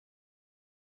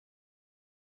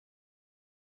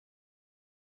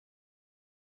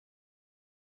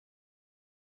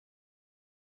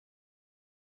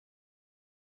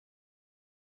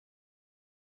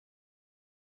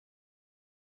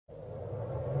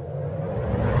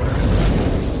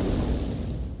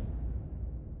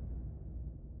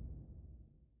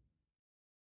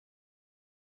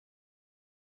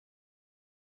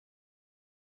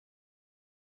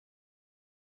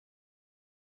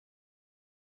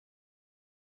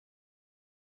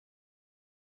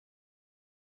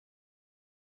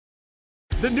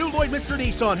The new Lloydminster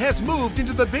Nissan has moved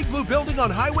into the Big Blue Building on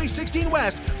Highway 16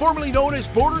 West, formerly known as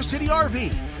Border City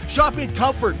RV. Shop in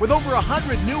comfort with over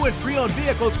 100 new and pre-owned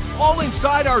vehicles all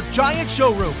inside our giant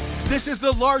showroom. This is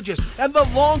the largest and the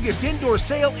longest indoor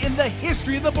sale in the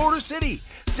history of the Border City.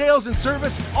 Sales and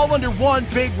service all under one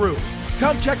big roof.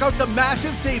 Come check out the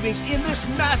massive savings in this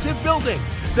massive building.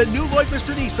 The new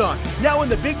Lloydminster Nissan, now in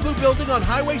the Big Blue Building on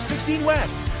Highway 16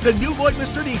 West. The new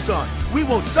Lloydminster Nissan. We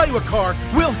won't sell you a car,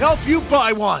 we'll help you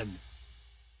buy one.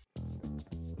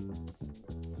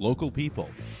 Local people.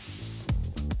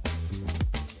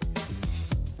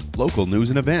 Local news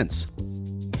and events.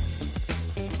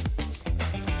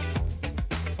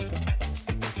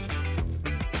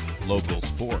 Local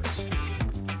sports.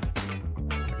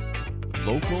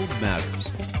 Local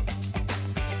matters.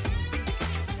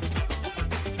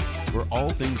 For all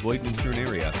things Lloydminster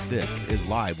area, this is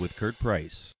Live with Kurt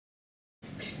Price.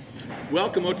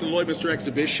 Welcome out to the Lloydminster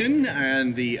exhibition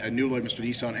and the new Lloydminster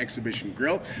Nissan exhibition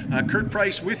grill. Kurt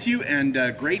Price with you,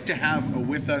 and great to have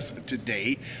with us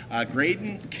today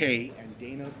Grayden, Kay, and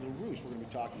Dana Larouche. We're going to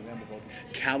be talking to them about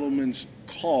Cattleman's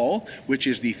Call, which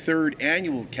is the third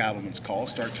annual Cattleman's Call.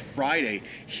 Starts Friday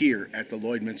here at the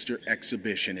Lloydminster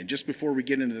exhibition. And just before we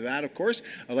get into that, of course,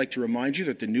 I'd like to remind you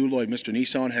that the new Lloydminster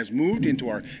Nissan has moved into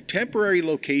our temporary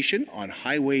location on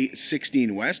Highway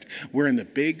 16 West. We're in the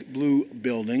Big Blue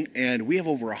Building, and we have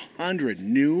over 100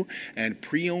 new and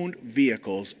pre-owned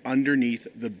vehicles underneath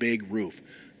the big roof.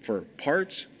 For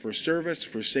parts, for service,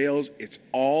 for sales, it's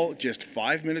all just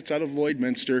 5 minutes out of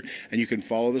Lloydminster, and you can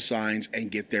follow the signs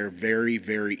and get there very,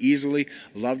 very easily.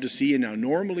 Love to see you. Now,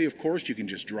 normally, of course, you can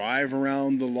just drive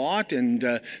around the lot,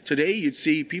 and today you'd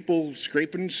see people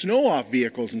scraping snow off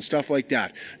vehicles and stuff like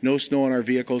that. No snow on our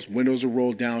vehicles. Windows are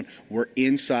rolled down. We're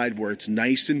inside where it's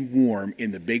nice and warm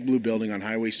in the Big Blue Building on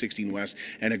Highway 16 West,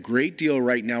 and a great deal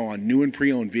right now on new and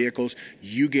pre-owned vehicles.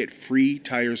 You get free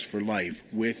tires for life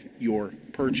with your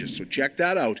purchase. So check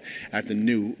that out at the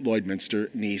new Lloydminster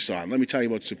Nissan. Let me tell you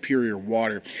about Superior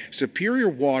Water. Superior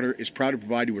Water is proud to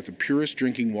provide you with the purest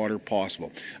drinking water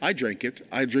possible. I drink it.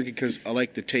 I drink it because I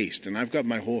like the taste, and I've got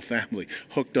my whole family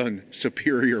hooked on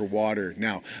Superior Water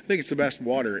now. I think it's the best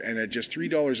water, and at just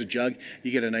 $3 a jug,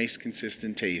 you get a nice,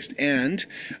 consistent taste. And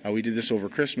we did this over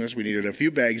Christmas. We needed a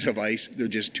few bags of ice. They're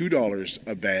just $2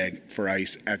 a bag for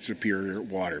ice at Superior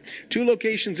Water. 2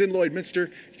 locations in Lloydminster.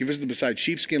 You can visit them beside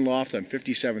Sheepskin Loft on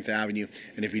 57th Avenue,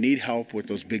 and if you need help with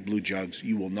those big blue jugs,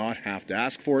 you will not have to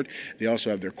ask for it. They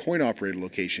also have their coin-operated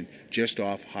location just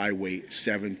off Highway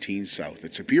 17 South.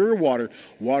 At Superior Water,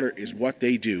 water is what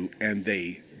they do, and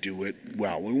they do it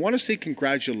well. We want to say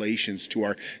congratulations to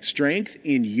our Strength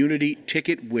in Unity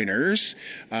ticket winners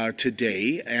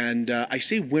today. And I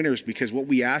say winners because what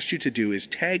we asked you to do is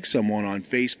tag someone on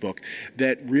Facebook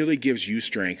that really gives you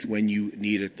strength when you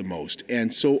need it the most.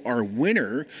 And so our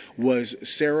winner was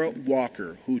Sarah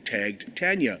Walker, who tagged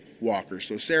Tanya Walker.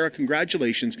 So Sarah,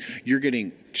 congratulations. You're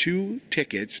getting 2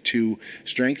 tickets to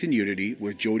Strength and Unity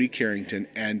with Jody Carrington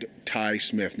and Ty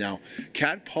Smith. Now,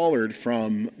 Kat Pollard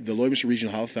from the Lloydminster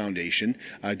Regional Health Foundation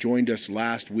joined us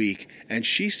last week, and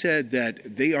she said that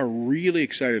they are really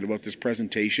excited about this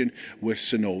presentation with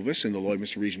Synovus and the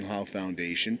Lloydminster Regional Health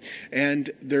Foundation, and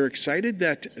they're excited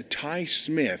that Ty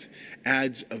Smith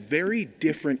adds a very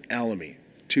different element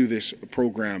to this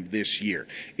program this year.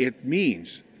 It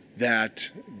means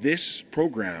that this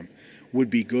program would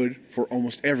be good for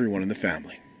almost everyone in the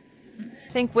family.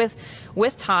 I think with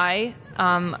Ty,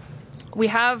 we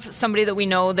have somebody that we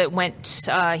know that went,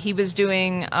 he was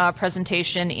doing a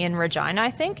presentation in Regina,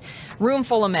 I think, room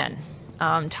full of men.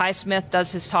 Ty Smith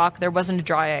does his talk, there wasn't a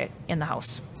dry eye in the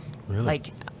house. Really?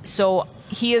 So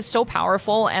he is so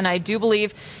powerful, and I do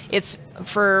believe it's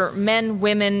for men,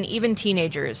 women, even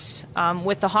teenagers.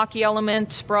 With the hockey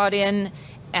element brought in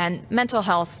and mental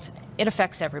health, it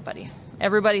affects everybody.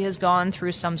 Everybody has gone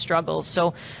through some struggles.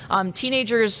 So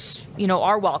teenagers,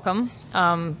 are welcome.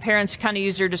 Parents kind of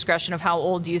use their discretion of how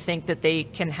old do you think that they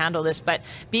can handle this. But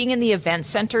being in the event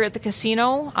center at the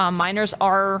casino, minors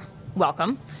are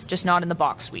welcome, just not in the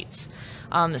box suites.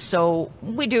 So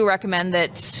we do recommend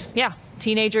that,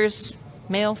 teenagers,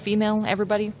 male, female,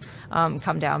 everybody,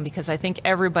 come down, because I think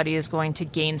everybody is going to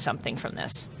gain something from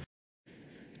this.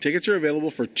 Tickets are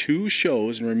available for 2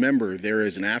 shows, and remember, there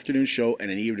is an afternoon show and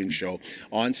an evening show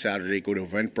on Saturday. Go to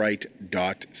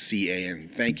eventbrite.ca,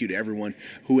 and thank you to everyone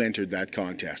who entered that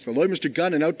contest. The Lloydminster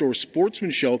Gun and Outdoor Sportsman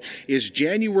Show is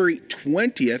January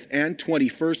 20th and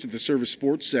 21st at the Service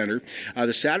Sports Center.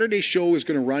 The Saturday show is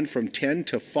going to run from 10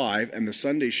 to 5, and the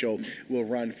Sunday show will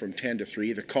run from 10 to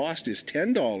 3. The cost is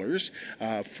 $10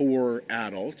 for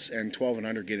adults, and 12 and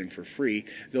under get in for free.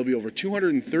 There'll be over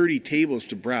 230 tables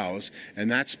to browse, and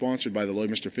that's sponsored by the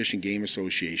Lloydminster Fish and Game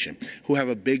Association, who have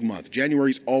a big month.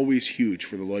 January's always huge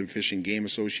for the Lloyd Fish and Game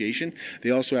Association.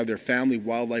 They also have their Family,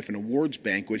 Wildlife, and Awards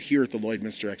Banquet here at the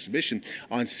Lloydminster Exhibition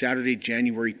on Saturday,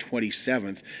 January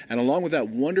 27th. And along with that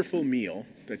wonderful meal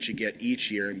that you get each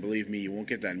year, and believe me, you won't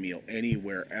get that meal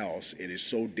anywhere else. It is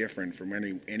so different from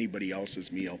anybody else's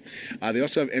meal. They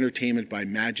also have entertainment by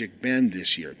Magic Bend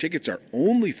this year. Tickets are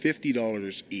only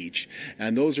 $50 each,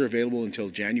 and those are available until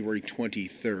January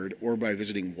 23rd, or by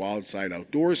visiting Wildside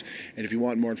Outdoors. And if you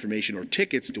want more information or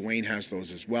tickets, Dwayne has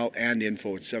those as well, and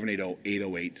info at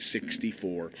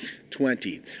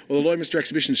 780-808-6420. Well, the Lloydminster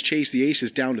Exhibition's Chase the Ace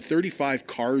is down to 35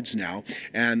 cards now,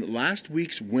 and last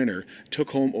week's winner took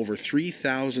home over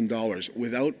 $3,000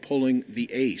 without pulling the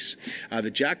ace.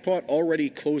 The jackpot already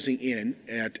closing in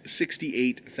at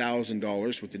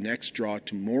 $68,000 with the next draw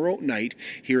tomorrow night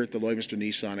here at the Lloydminster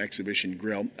Nissan Exhibition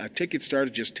Grill. Tickets start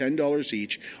at just $10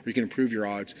 each, or you can improve your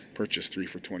odds. Purchase 3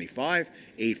 for $25,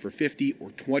 8 for $50,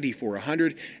 or 20 for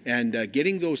 $100. And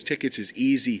getting those tickets is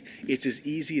easy. It's as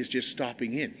easy as just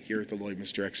stopping in here at the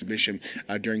Lloydminster Exhibition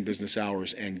during business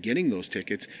hours and getting those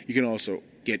tickets. You can also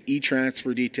get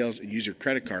e-transfer details and use your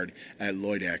credit card at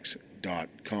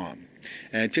lloydex.com.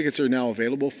 And tickets are now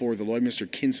available for the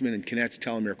Lloydminster Kinsman and Kinnet's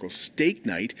Telemiracle Steak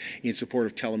Night in support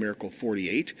of Telemiracle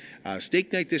 48.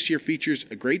 Steak Night this year features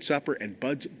a great supper and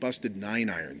Bud's Busted 9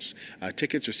 irons.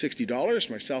 Tickets are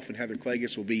 $60. Myself and Heather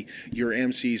Clagus will be your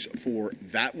MCs for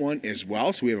that one as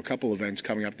well. So we have a couple events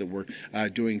coming up that we're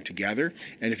doing together.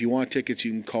 And if you want tickets,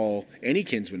 you can call any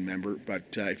Kinsman member.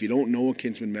 But if you don't know a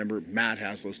Kinsman member, Matt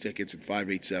has those tickets at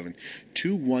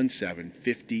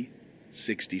 587-217-5067.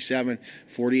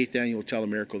 48th annual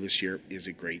Telemiracle this year is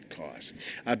a great cause.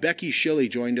 Becky Shilley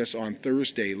joined us on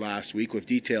Thursday last week with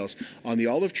details on the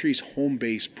Olive Trees Home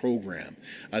Base program.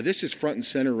 This is front and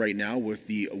center right now with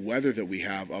the weather that we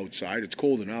have outside. It's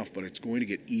cold enough, but it's going to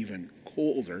get even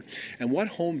colder. And what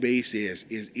Home Base is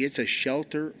it's a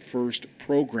shelter first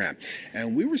program.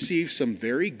 And we received some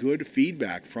very good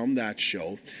feedback from that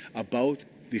show about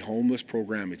the homeless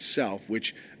program itself,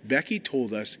 which Becky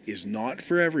told us is not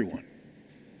for everyone.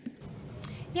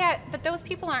 Yeah, but those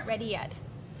people aren't ready yet.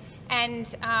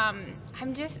 And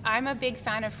I'm a big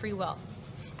fan of free will.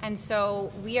 And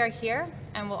so we are here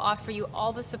and we'll offer you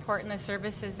all the support and the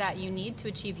services that you need to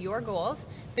achieve your goals.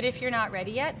 But if you're not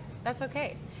ready yet, that's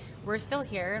okay. We're still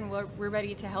here and we're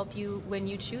ready to help you when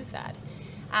you choose that.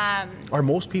 Are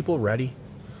most people ready?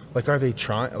 Like, are they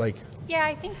trying, like... Yeah,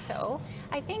 I think so.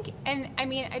 I think, and I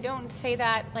mean, I don't say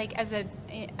that like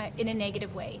in a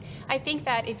negative way. I think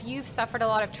that if you've suffered a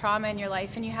lot of trauma in your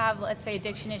life and you have, let's say,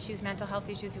 addiction issues, mental health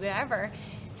issues, whatever,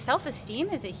 self-esteem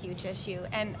is a huge issue.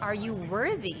 And are you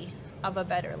worthy of a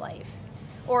better life?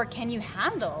 Or can you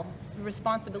handle the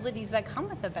responsibilities that come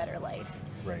with a better life?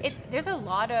 Right. There's a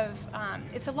lot of,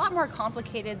 it's a lot more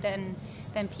complicated than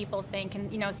people think.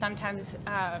 And, you know, sometimes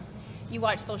you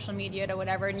watch social media or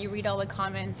whatever and you read all the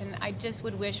comments, and I just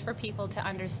would wish for people to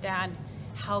understand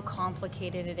how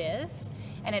complicated it is.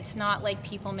 And it's not like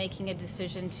people making a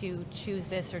decision to choose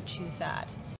this or choose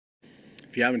that.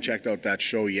 If you haven't checked out that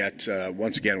show yet,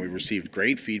 once again, we received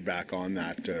great feedback on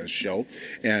that show.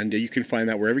 And you can find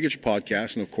that wherever you get your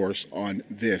podcasts and, of course, on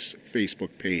this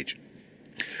Facebook page.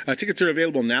 Tickets are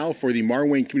available now for the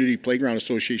Marwayne Community Playground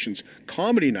Association's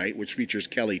Comedy Night, which features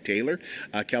Kelly Taylor.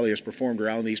 Kelly has performed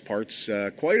around these parts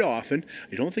quite often.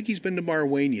 I don't think he's been to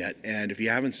Marwayne yet, and if you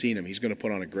haven't seen him, he's going to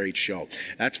put on a great show.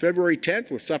 That's February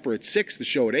 10th with supper at 6, the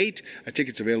show at 8.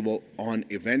 Tickets available on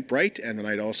Eventbrite, and the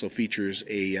night also features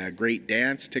a great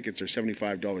dance. Tickets are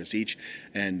 $75 each,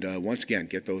 and once again,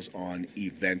 get those on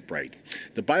Eventbrite.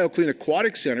 The BioClean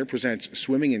Aquatic Center presents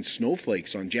Swimming in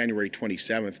Snowflakes on January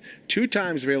 27th. 2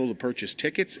 times available to purchase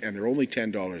tickets, and they're only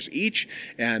 $10 each,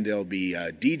 and there'll be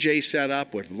a DJ set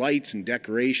up with lights and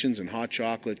decorations and hot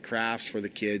chocolate crafts for the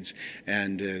kids,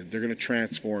 and they're going to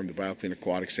transform the BioClean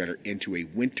Aquatic Center into a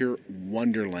winter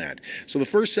wonderland. So the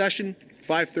first session,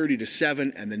 5:30 to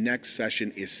 7, and the next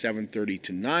session is 7:30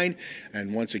 to 9.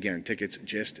 And once again, tickets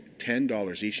just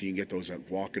 $10 each, and you can get those at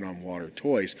Walking on Water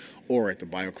Toys or at the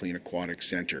BioClean Aquatic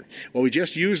Center. Well, we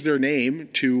just used their name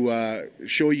to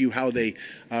show you how they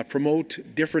promote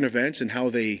different events and how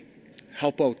they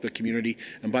help out the community,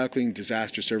 and BioClean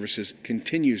Disaster Services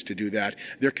continues to do that.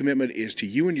 Their commitment is to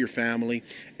you and your family,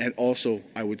 and also,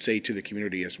 I would say, to the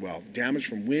community as well. Damage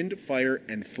from wind, fire,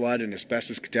 and flood and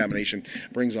asbestos contamination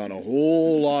brings on a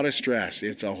whole lot of stress.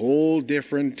 It's a whole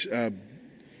different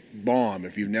bomb.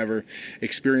 If you've never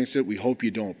experienced it, we hope you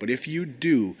don't. But if you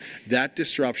do, that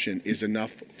disruption is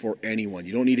enough for anyone.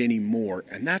 You don't need any more.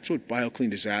 And that's what BioClean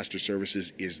Disaster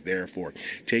Services is there for.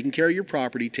 Taking care of your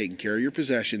property, taking care of your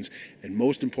possessions, and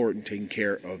most important, taking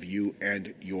care of you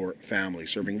and your family.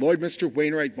 Serving Lloydminster,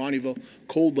 Wainwright, Bonnyville,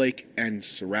 Cold Lake, and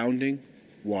surrounding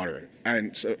water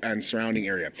and surrounding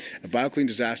area. At BioClean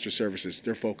Disaster Services,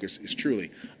 their focus is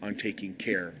truly on taking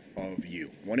care of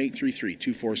you.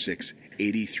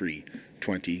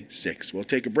 1-833-246-8326. We'll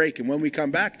take a break, and when we come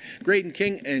back, Grayden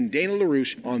King and Dana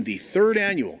Larouche on the 3rd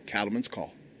annual Cattleman's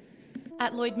Call.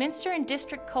 At Lloydminster and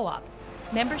District Co-op,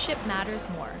 membership matters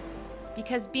more.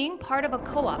 Because being part of a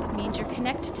co-op means you're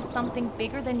connected to something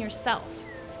bigger than yourself.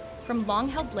 From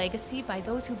long-held legacy by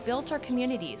those who built our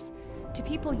communities, to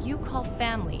people you call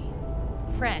family,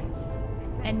 friends,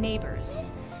 and neighbors.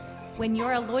 When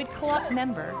you're a Lloyd Co-op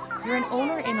member, you're an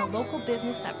owner in a local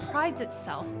business that prides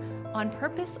itself on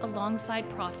purpose alongside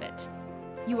profit.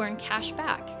 You earn cash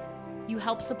back, you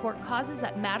help support causes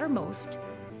that matter most,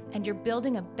 and you're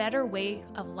building a better way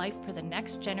of life for the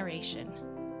next generation.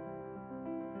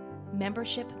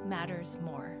 Membership matters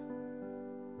more.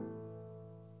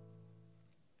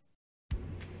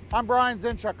 I'm Brian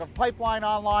Zinchuk of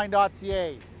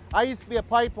PipelineOnline.ca. I used to be a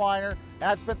pipeliner, and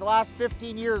I've spent the last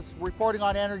 15 years reporting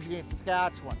on energy in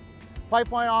Saskatchewan.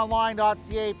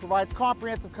 PipelineOnline.ca provides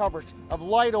comprehensive coverage of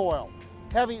light oil,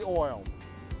 heavy oil,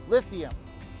 lithium,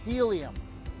 helium,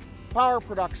 power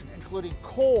production including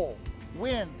coal,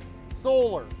 wind,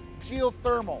 solar,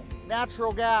 geothermal,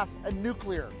 natural gas, and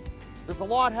nuclear. There's a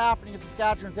lot happening in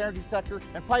Saskatchewan's energy sector,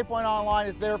 and Pipeline Online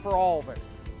is there for all of it.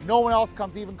 No one else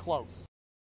comes even close.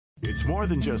 It's more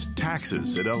than just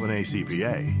taxes at LNA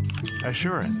CPA.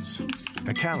 Assurance,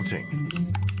 accounting,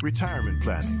 retirement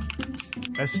planning,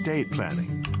 estate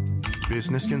planning,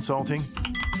 business consulting,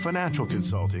 financial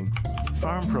consulting,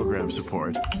 farm program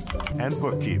support, and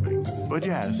bookkeeping. But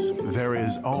yes, there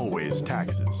is always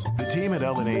taxes. The team at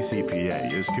LNA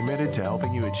CPA is committed to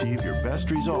helping you achieve your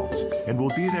best results and will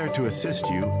be there to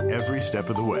assist you every step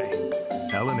of the way.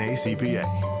 LNA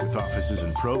CPA, with offices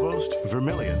in Provost,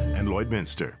 Vermilion, and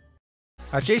Lloydminster.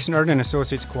 At Jason Arden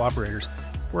Associates Cooperators,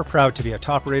 we're proud to be a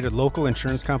top-rated local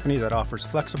insurance company that offers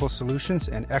flexible solutions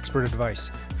and expert advice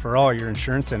for all your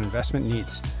insurance and investment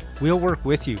needs. We'll work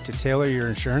with you to tailor your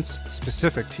insurance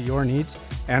specific to your needs,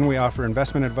 and we offer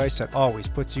investment advice that always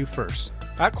puts you first.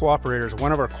 At Cooperators,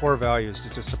 one of our core values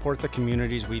is to support the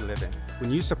communities we live in.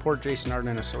 When you support Jason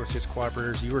Arden Associates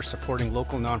Cooperators, you are supporting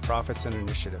local nonprofits and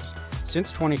initiatives.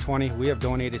 Since 2020, we have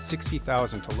donated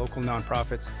 $60,000 to local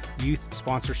nonprofits, youth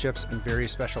sponsorships, and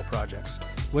various special projects.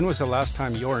 When was the last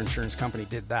time your insurance company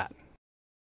did that?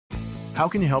 How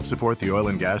can you help support the oil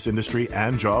and gas industry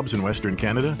and jobs in Western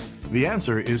Canada? The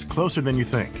answer is closer than you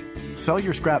think. Sell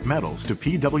your scrap metals to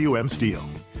PWM Steel.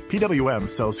 PWM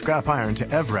sells scrap iron to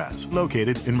Evraz,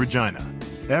 located in Regina.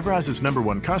 Evraz's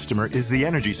 #1 customer is the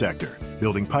energy sector,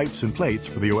 building pipes and plates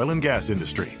for the oil and gas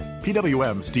industry.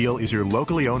 PWM Steel is your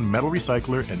locally owned metal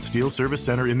recycler and steel service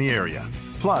center in the area.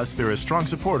 Plus, they're a strong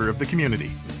supporter of the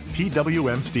community.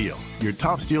 PWM Steel, your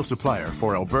top steel supplier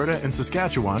for Alberta and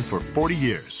Saskatchewan for 40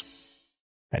 years.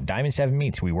 At Diamond 7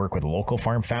 Meats, we work with local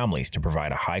farm families to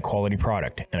provide a high-quality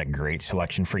product and a great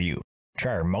selection for you.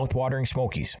 Try our mouth-watering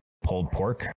smokies, pulled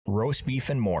pork, roast beef,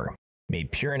 and more,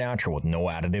 made pure and natural with no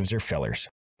additives or fillers.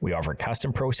 We offer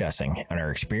custom processing, and our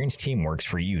experienced team works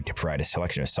for you to provide a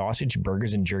selection of sausage,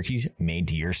 burgers, and jerkies made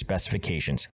to your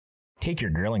specifications. Take your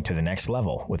grilling to the next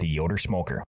level with a Yoder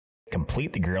smoker.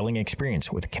 Complete the grilling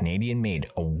experience with Canadian-made,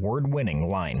 award-winning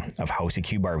line of House of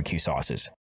Q barbecue sauces.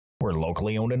 We're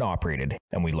locally owned and operated,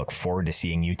 and we look forward to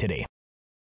seeing you today.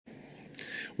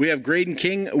 We have Grayden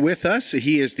King with us.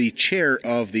 He is the chair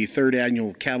of the 3rd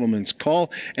annual Cattleman's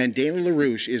Call, and Dana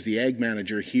Larouche is the ag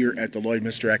manager here at the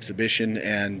Lloydminster exhibition,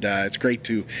 and it's great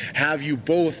to have you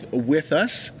both with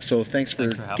us. So thanks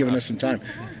for giving us some time.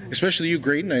 Especially you,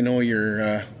 Grayden. I know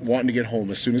you're wanting to get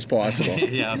home as soon as possible.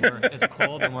 Yeah, it's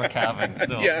cold and we're calving,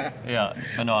 so yeah.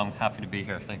 I know, I'm happy to be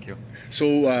here. Thank you.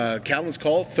 So Cattleman's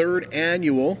Call, 3rd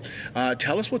annual.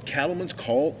 Tell us what Cattleman's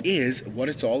Call is, what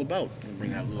it's all about. I'll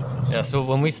bring that a little closer. Yeah, so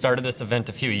when we started this event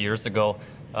a few years ago,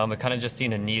 we kind of just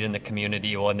seen a need in the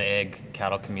community, well, in the ag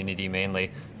cattle community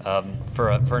mainly, for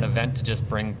an event to just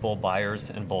bring bull buyers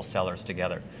and bull sellers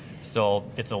together. So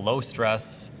it's a low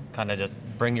stress, kind of just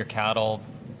bring your cattle,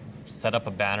 set up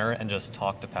a banner, and just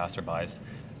talk to passerbys.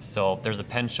 So there's a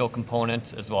pen show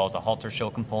component as well as a halter show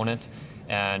component.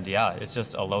 And yeah, it's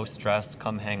just a low stress,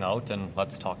 come hang out and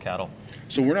let's talk cattle.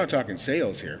 So we're not talking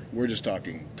sales here. We're just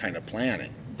talking kind of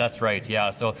planning. That's right, yeah.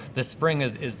 So the spring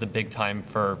is the big time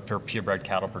for purebred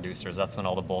cattle producers. That's when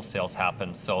all the bull sales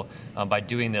happen. So by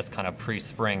doing this kind of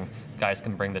pre-spring, guys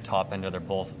can bring the top end of their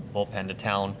bullpen to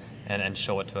town and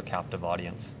show it to a captive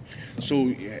audience.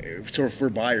 So for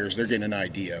buyers, they're getting an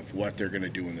idea of what they're going to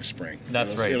do in the spring.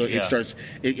 That's right.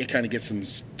 It kind of gets them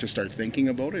to start thinking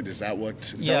about it. Is that what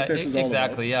this is all about?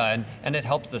 Exactly, yeah. And it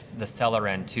helps the seller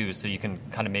end too, so you can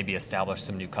kind of maybe establish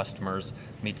some new customers,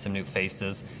 meet some new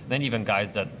faces. And then even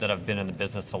guys that have been in the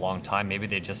business a long time, maybe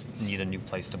they just need a new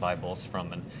place to buy bulls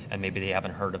from, and maybe they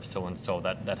haven't heard of so-and-so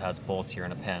that has bulls here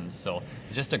in a pen. So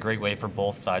it's just a great way for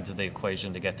both sides of the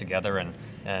equation to get together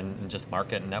and just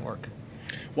market and network.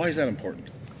 Why is that important?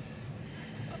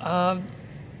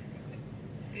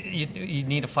 You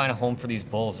need to find a home for these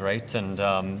bulls, right?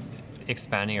 And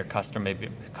expanding your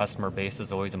customer base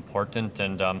is always important.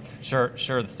 And sure,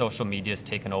 the social media has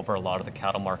taken over a lot of the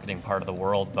cattle marketing part of the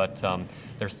world, but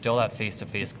there's still that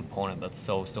face-to-face component that's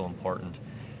so important.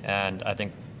 And I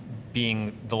think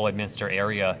being the Lloydminster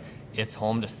area, it's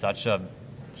home to such a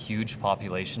huge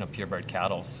population of purebred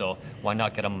cattle. So why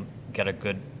not get a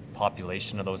good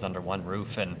population of those under one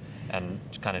roof and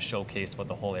kind of showcase what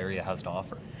the whole area has to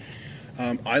offer?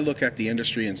 I look at the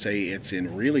industry and say it's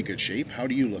in really good shape. How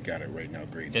do you look at it right now,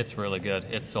 Grayden? It's really good.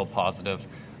 It's so positive.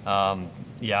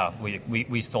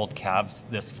 We sold calves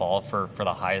this fall for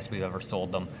the highest we've ever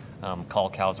sold them. Cull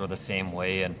cows were the same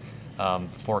way, and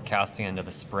forecasting into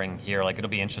the spring here, it'll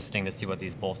be interesting to see what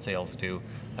these bull sales do.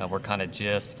 We're kind of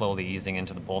just slowly easing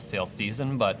into the bull sale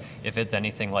season, but if it's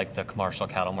anything like the commercial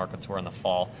cattle markets were in the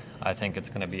fall, I think it's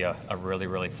going to be a really,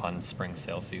 really fun spring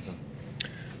sale season.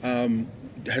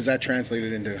 Has that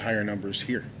translated into higher numbers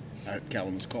here at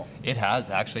Cattleman's Call? It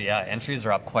has, actually, yeah. Entries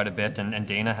are up quite a bit, and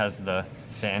Dana has the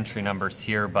entry numbers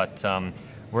here, but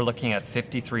we're looking at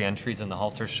 53 entries in the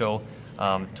halter show,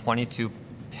 22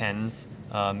 pens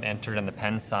entered in the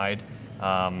pen side,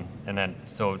 and then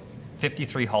so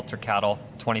 53 halter cattle,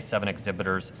 27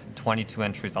 exhibitors, 22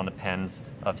 entries on the pens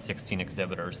of 16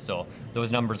 exhibitors. So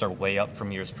those numbers are way up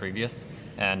from years previous,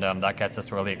 and that gets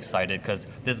us really excited because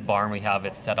this barn we have,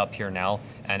 it's set up here now,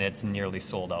 and it's nearly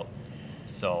sold out.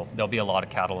 So there'll be a lot of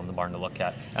cattle in the barn to look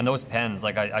at. And those pens,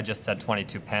 like I just said,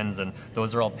 22 pens, and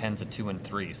those are all pens of 2 and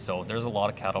 3. So there's a lot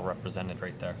of cattle represented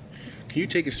right there. Can you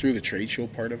take us through the trade show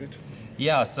part of it?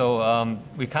 Yeah, so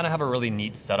we kind of have a really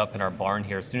neat setup in our barn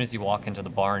here. As soon as you walk into the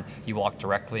barn, you walk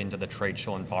directly into the trade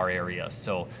show and bar area.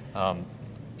 So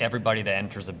everybody that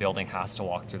enters a building has to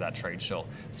walk through that trade show.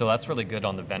 So that's really good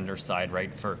on the vendor side,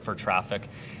 right, for traffic.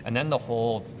 And then the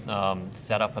whole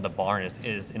setup of the barn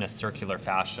is in a circular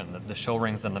fashion. The show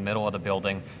ring's in the middle of the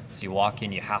building, so you walk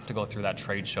in, you have to go through that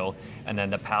trade show, and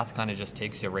then the path kind of just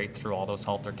takes you right through all those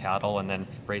halter cattle and then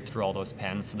right through all those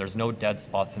pens. So there's no dead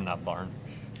spots in that barn.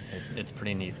 It's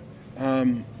pretty neat.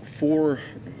 For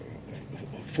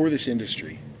this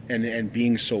industry and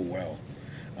being so well,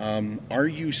 are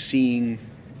you seeing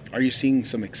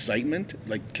some excitement?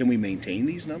 Like, can we maintain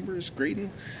these numbers,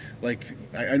 Grayden? Like,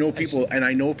 I know people, and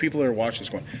I know people that are watching this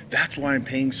going, that's why I'm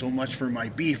paying so much for my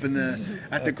beef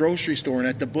at the grocery store and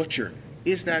at the butcher.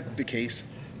 Is that the case?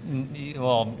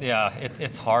 Well, yeah,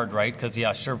 it's hard, right? Because,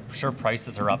 yeah, sure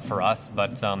prices are up for us,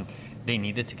 but they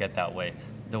needed to get that way.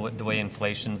 The way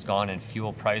inflation's gone in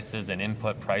fuel prices and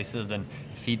input prices and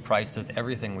feed prices,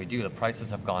 everything we do, the prices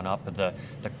have gone up. But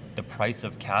the price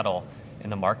of cattle in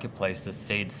the marketplace has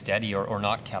stayed steady or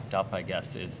not kept up, I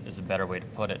guess, is a better way to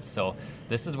put it. So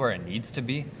this is where it needs to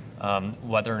be.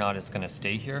 Whether or not it's going to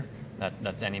stay here,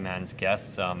 that's any man's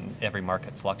guess. Every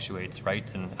market fluctuates,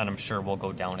 right? And I'm sure we'll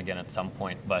go down again at some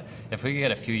point. But if we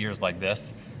get a few years like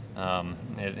this,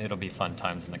 it'll be fun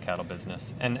times in the cattle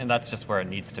business. And that's just where it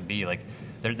needs to be. Like,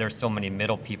 there's so many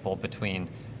middle people between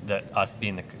us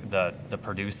being the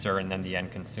producer and then the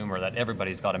end consumer that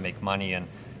everybody's got to make money, and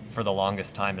for the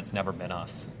longest time it's never been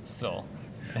us. So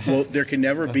well, there can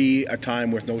never be a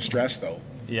time with no stress, though.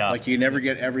 Yeah, like you never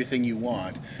get everything you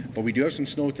want, but we do have some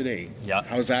snow today. Yeah,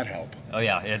 how does that help? Oh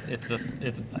yeah, it's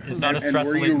not as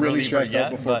stressful. And were you really stressed out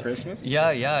before Christmas?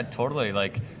 Yeah, totally.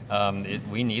 Like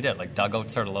we need it. Like,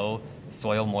 dugouts are low,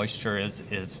 soil moisture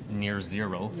is near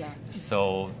zero. Yeah.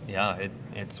 So yeah,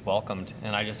 it's welcomed,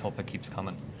 and I just hope it keeps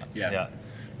coming. Yeah.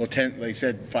 Well, 10, like I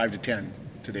said, 5 to 10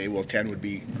 today. Well, 10 would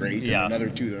be great, and another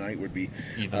 2 tonight would be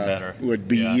even better.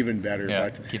 Even better. Yeah,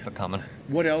 but keep it coming.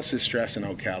 What else is stressing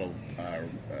out cattle?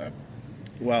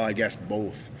 Well, I guess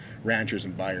both ranchers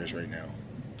and buyers right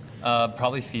now.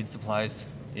 Probably feed supplies.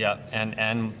 Yeah,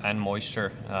 and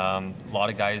moisture. A lot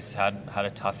of guys had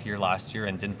a tough year last year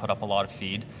and didn't put up a lot of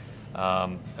feed.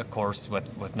 Of course,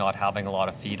 with not having a lot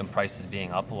of feed and prices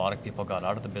being up, a lot of people got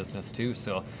out of the business too.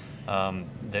 So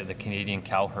the Canadian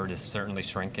cow herd is certainly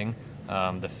shrinking.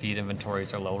 The feed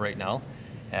inventories are low right now,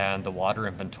 and the water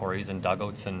inventories and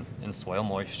dugouts and soil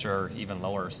moisture are even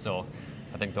lower. So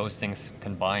I think those things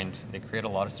combined, they create a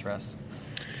lot of stress.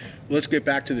 Let's get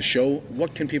back to the show.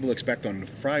 What can people expect on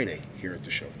Friday here at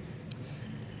the show?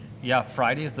 Yeah,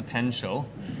 Friday is the pen show.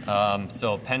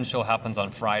 So pen show happens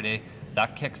on Friday.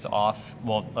 That kicks off,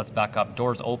 well, let's back up.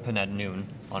 Doors open at noon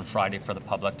on Friday for the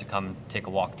public to come take a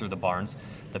walk through the barns.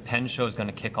 The pen show is going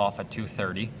to kick off at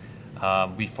 2:30.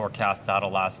 We forecast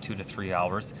that'll last 2 to 3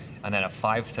 hours. And then at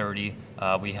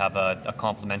 5:30, we have a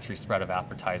complimentary spread of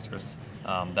appetizers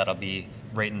that'll be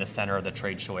right in the center of the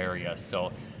trade show area.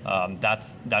 So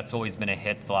that's always been a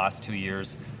hit the last 2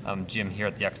 years. Jim here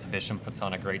at the exhibition puts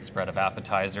on a great spread of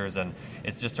appetizers, and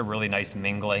it's just a really nice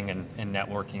mingling and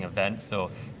networking event.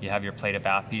 So you have your plate of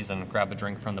appies and grab a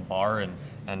drink from the bar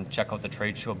and check out the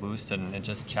trade show booths and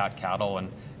just chat cattle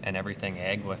and everything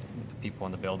ag with the people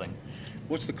in the building.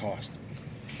 What's the cost?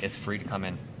 It's free to come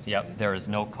in. Yep, there is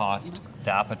no cost.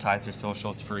 The appetizer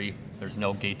social is free. There's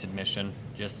no gate admission.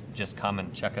 Just come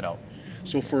and check it out.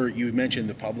 So you mentioned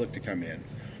the public to come in.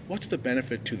 What's the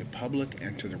benefit to the public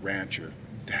and to the rancher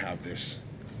to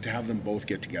have them both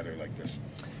get together like this?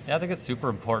 Yeah, I think it's super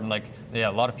important. A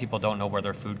lot of people don't know where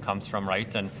their food comes from,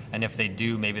 right? And if they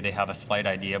do, maybe they have a slight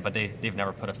idea, but they've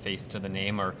never put a face to the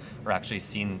name or actually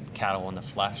seen cattle in the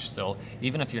flesh. So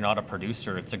even if you're not a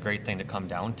producer, it's a great thing to come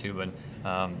down to and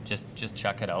just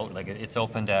check it out. It's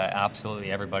open to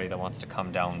absolutely everybody that wants to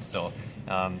come down. So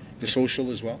the social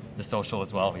as well? The social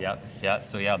as well, yeah.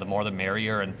 So yeah, the more the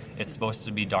merrier, and it's supposed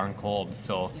to be darn cold.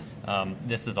 So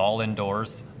this is all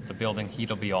indoors. The building heat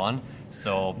will be on,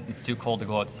 so it's too cold to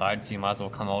go outside, so you might as well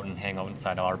come out and hang out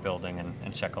inside our building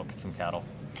and check out some cattle.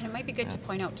 And it might be good to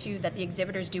point out too that the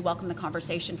exhibitors do welcome the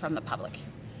conversation from the public.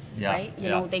 Yeah, right? You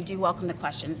know, they do welcome the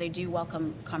questions, they do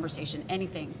welcome conversation,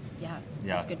 anything. Yeah.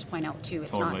 That's good to point out too.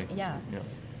 It's totally.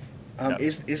 Not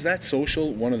Is that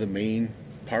social one of the main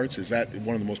parts? Is that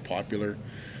one of the most popular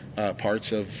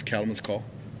parts of Cattleman's Call?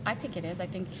 I think it is. I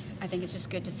think it's just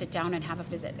good to sit down and have a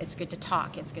visit. It's good to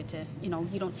talk. It's good to, you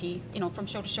don't see, from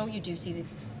show to show you do see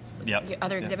the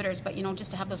other exhibitors, but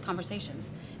just to have those conversations.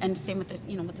 And same with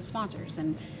with the sponsors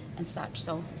and such.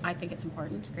 So I think it's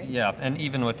important. Great. Yeah, and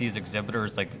even with these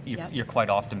exhibitors, you're quite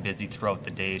often busy throughout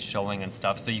the day showing and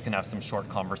stuff, so you can have some short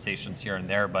conversations here and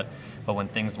there, but when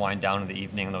things wind down in the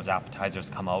evening and those appetizers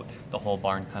come out, the whole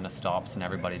barn kind of stops and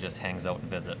everybody just hangs out and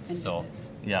visits.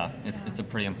 It's a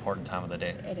pretty important time of the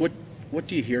day. What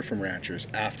do you hear from ranchers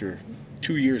after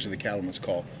 2 years of the Cattleman's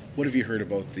Call? What have you heard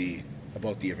about the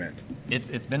event?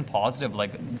 It's been positive.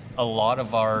 A lot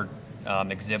of our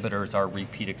exhibitors are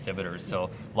repeat exhibitors,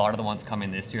 so a lot of the ones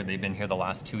coming this year, they've been here the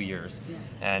last 2 years,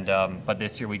 and but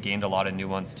this year we gained a lot of new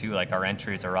ones too. Our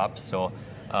entries are up, so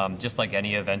just like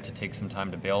any event, it takes some time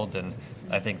to build, and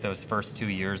I think those first 2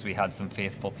 years we had some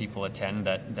faithful people attend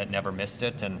that never missed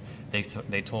it, and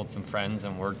they told some friends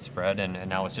and word spread, and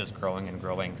now it's just growing and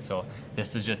growing. So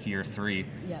this is just year 3,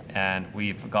 and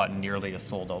we've gotten nearly a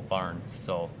sold out barn,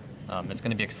 so it's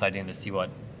going to be exciting to see what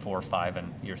 4, 5,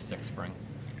 and year 6 bring.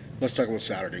 Let's talk about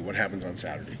Saturday. What happens on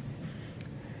Saturday?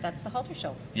 That's the halter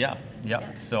show. Yeah.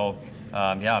 So,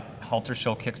 halter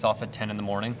show kicks off at 10 in the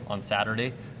morning on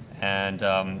Saturday, and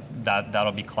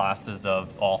that'll be classes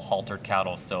of all halter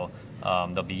cattle. So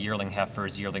there'll be yearling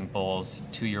heifers, yearling bulls,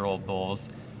 2-year-old bulls,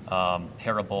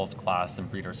 para bulls class, and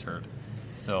breeders herd.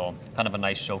 So kind of a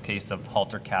nice showcase of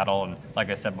halter cattle, and like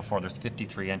I said before, there's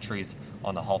 53 entries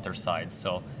on the halter side.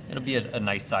 So it'll be a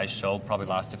nice size show, probably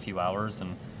last a few hours,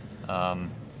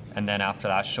 and then after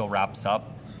that show wraps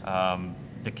up,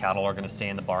 the cattle are going to stay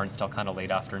in the barns till kind of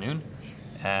late afternoon.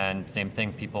 And same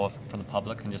thing, people from the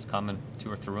public can just come and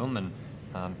tour through them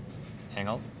and hang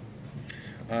out.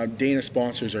 Dana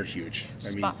sponsors are huge.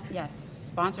 Yes,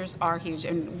 sponsors are huge.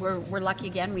 And we're lucky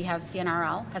again. We have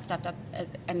CNRL has stepped up,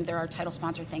 and they're our title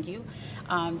sponsor. Thank you.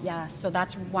 So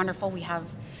that's wonderful. We have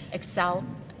Excel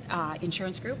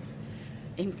Insurance Group,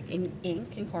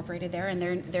 Inc. Incorporated there, and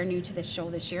they're new to this show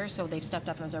this year, so they've stepped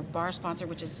up as our bar sponsor,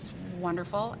 which is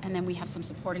wonderful. And then we have some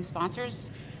supporting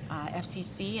sponsors,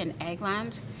 FCC and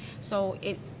Agland. So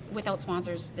without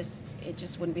sponsors, it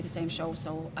just wouldn't be the same show.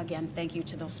 So again, thank you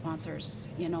to those sponsors.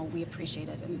 We appreciate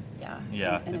it, and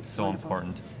and it's so wonderful.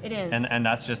 important. It is, and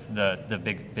that's just the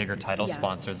bigger title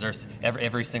sponsors. There's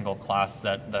every single class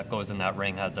that goes in that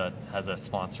ring has a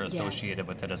sponsor associated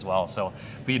with it as well. So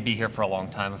we'd be here for a long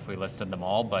time if we listed them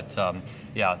all, but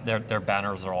their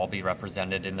banners will all be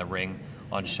represented in the ring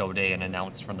on show day and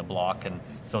announced from the block, and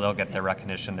so they'll get their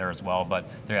recognition there as well. But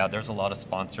there's a lot of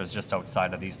sponsors just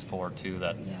outside of these four too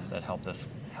that help this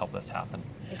happen.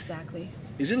 Exactly.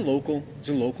 Is it a local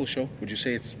show? Would you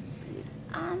say it's?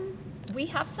 We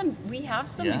have some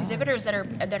exhibitors that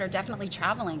are definitely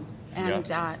traveling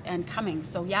and coming.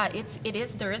 So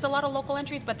there is a lot of local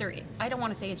entries, but I don't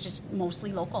want to say it's just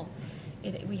mostly local.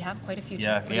 We have quite a few.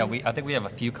 I think we have a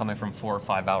few coming from 4 or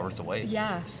 5 hours away.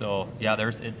 Yeah. So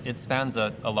it spans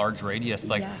a large radius.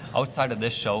 Like outside of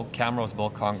this show, Camrose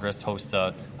Bull Congress hosts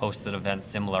an event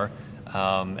similar,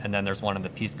 and then there's one in the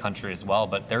Peace Country as well.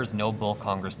 But there's no bull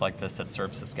congress like this that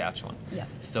serves Saskatchewan. Yeah.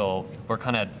 So we're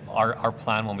kind of our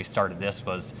plan when we started this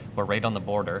was we're right on the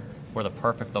border. We're the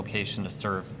perfect location to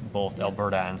serve both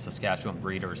Alberta and Saskatchewan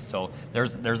breeders. So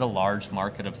there's a large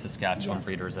market of Saskatchewan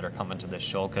breeders that are coming to this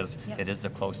show because it is the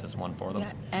closest one for them.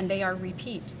 Yeah, and they are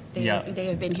repeat. They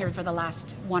have been here for the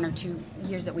last 1 or 2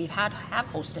 years that we've have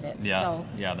hosted it. Yeah, so,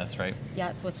 yeah, that's right.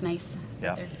 Yeah, so it's nice.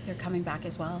 Yeah. They're coming back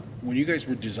as well. When you guys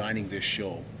were designing this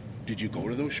show, did you go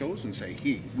to those shows and say,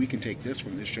 hey, we can take this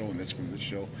from this show and this from this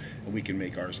show, and we can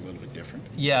make ours a little bit different?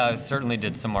 Yeah, I certainly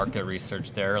did some market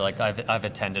research there. Like I've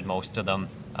attended most of them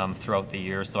throughout the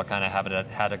years, so I kind of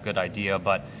had a good idea.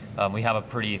 But we have a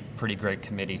pretty great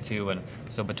committee too, and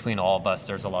so between all of us,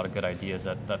 there's a lot of good ideas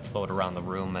that float around the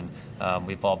room, and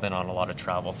we've all been on a lot of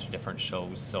travels to different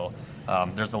shows. So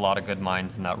there's a lot of good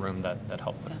minds in that room that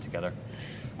help put it together.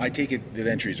 I take it that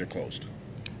entries are closed.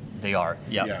 They are,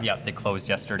 yeah. They closed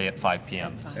yesterday at 5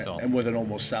 p.m. So. And with an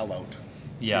almost sellout.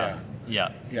 Yeah.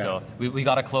 So we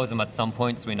got to close them at some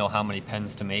point so we know how many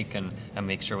pens to make and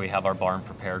make sure we have our barn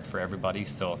prepared for everybody.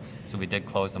 So we did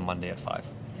close them Monday at 5.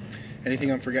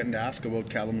 Anything I'm forgetting to ask about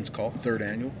Cattleman's Call, 3rd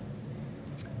annual?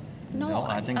 No,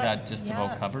 I think that just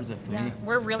about covers it for me.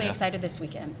 We're really excited this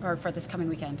weekend, or for this coming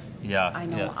weekend. Yeah. I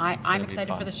know. Yeah, I'm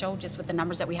excited for the show just with the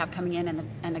numbers that we have coming in,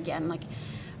 and again, like,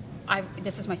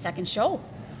 this is my second show.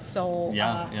 So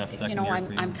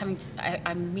I'm coming.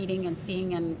 I'm meeting and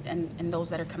seeing, and those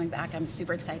that are coming back, I'm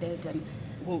super excited. And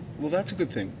well, that's a good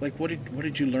thing. Like, what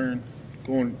did you learn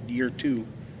going year 2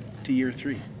 to year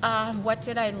 3? What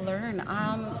did I learn?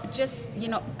 Just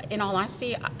in all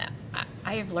honesty,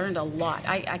 I have learned a lot.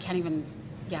 I can't even.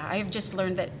 Yeah, I have just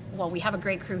learned that. Well, we have a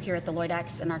great crew here at the Lloyd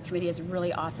X, and our committee is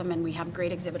really awesome, and we have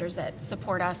great exhibitors that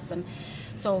support us, and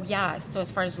so So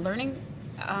as far as learning.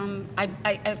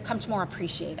 I've come to more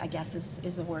appreciate, I guess,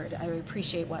 is the word. I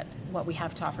appreciate what we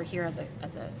have to offer here as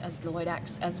the Lloyd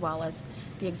X, as well as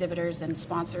the exhibitors and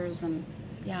sponsors, and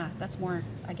that's more,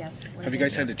 I guess. Have you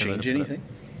guys had to change anything?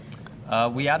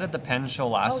 We added the pen show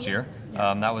last year.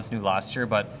 Yeah. That was new last year,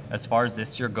 but as far as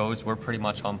this year goes, we're pretty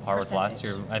much on par with last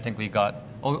year. I think we got.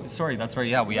 Oh, sorry, that's right.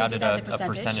 Yeah, we added a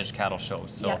percentage cattle show.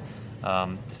 So,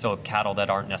 so cattle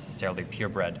that aren't necessarily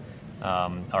purebred.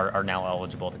 Are now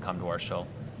eligible to come to our show.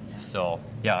 Yeah. So,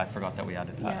 I forgot that we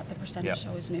added that. Yeah, the percentage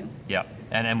show is new. Yeah,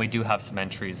 and we do have some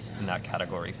entries in that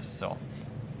category. So,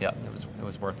 it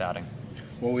was worth adding.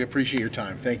 Well, we appreciate your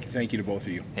time. Thank you to both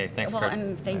of you. Hey, thanks, Well, Kurt.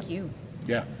 and thank you.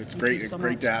 Yeah, it's great. It's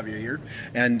great to have you here.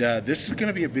 And this is going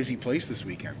to be a busy place this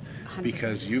weekend 100%.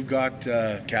 Because you've got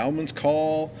Cattleman's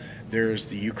Call. There's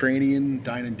the Ukrainian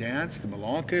Dine and Dance. The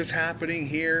Malonka is happening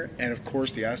here. And, of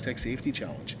course, the Aztec Safety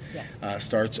Challenge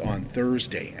starts on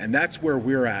Thursday. And that's where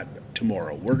we're at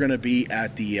tomorrow. We're going to be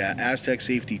at the Aztec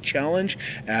Safety Challenge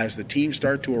as the teams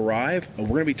start to arrive. We're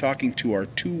going to be talking to our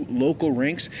 2 local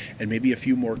rinks and maybe a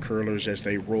few more curlers as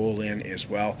they roll in as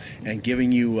well, and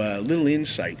giving you a little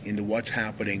insight into what's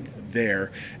happening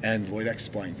there. And Lloyd X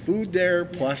supplying food there.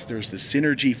 Plus, there's the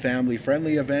Synergy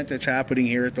family-friendly event that's happening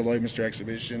here at the Lloydminster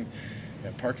Exhibition.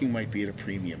 And parking might be at a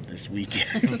premium this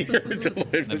weekend here at the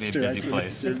Lloydminster. It's going to be a busy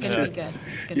place. It's going to be good.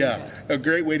 It's going to be good. A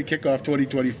great way to kick off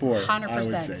 2024, 100%. I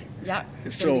would say. Yeah,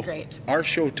 it's going to be great. Our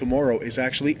show tomorrow is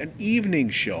actually an evening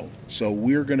show. So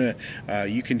we're going to,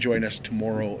 you can join us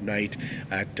tomorrow night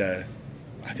at,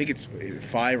 I think it's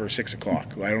 5 or 6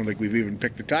 o'clock. I don't think we've even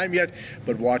picked the time yet,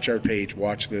 but watch our page,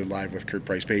 watch the Live with Kurt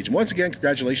Price page. And once again,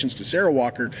 congratulations to Sarah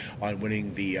Walker on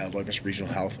winning the Lloydminster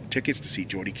Regional Health tickets to see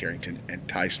Jody Carrington and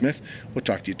Ty Smith. We'll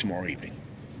talk to you tomorrow evening.